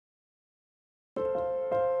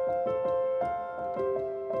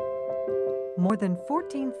More than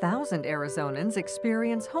 14,000 Arizonans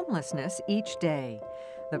experience homelessness each day.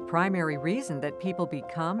 The primary reason that people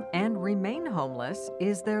become and remain homeless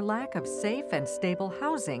is their lack of safe and stable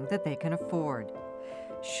housing that they can afford.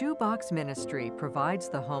 ShoeBox Ministry provides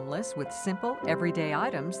the homeless with simple, everyday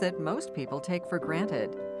items that most people take for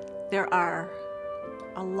granted. There are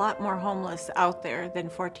a lot more homeless out there than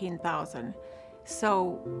 14,000.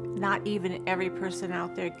 So not even every person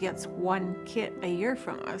out there gets one kit a year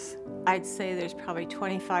from us. I'd say there's probably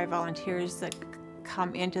 25 volunteers that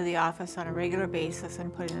come into the office on a regular basis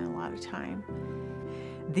and put in a lot of time.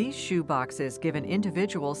 These shoe boxes give an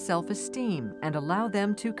individual self-esteem and allow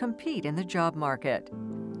them to compete in the job market.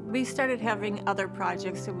 We started having other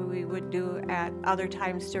projects that we would do at other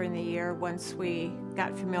times during the year. Once we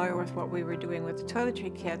got familiar with what we were doing with the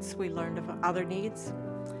toiletry kits, we learned of other needs.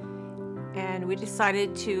 And we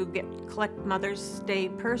decided to collect Mother's Day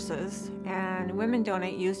purses, and women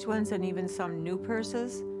donate used ones and even some new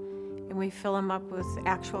purses. And we fill them up with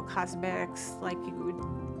actual cosmetics like you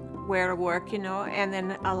would wear to work, and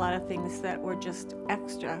then a lot of things that were just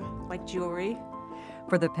extra, like jewelry.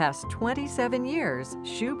 For the past 27 years,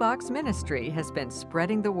 ShoeBox Ministry has been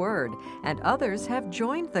spreading the word, and others have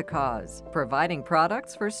joined the cause, providing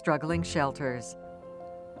products for struggling shelters.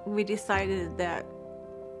 We decided that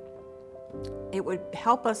it would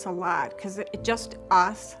help us a lot because just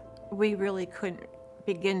us, we really couldn't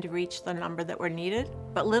begin to reach the number that were needed.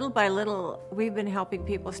 But little by little, we've been helping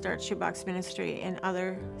people start ShoeBox Ministry in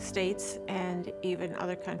other states and even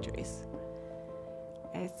other countries.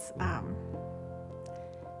 It's,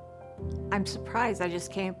 I'm surprised. I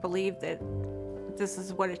just can't believe that this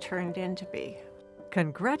is what it turned into be.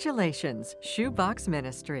 Congratulations, ShoeBox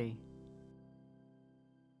Ministry.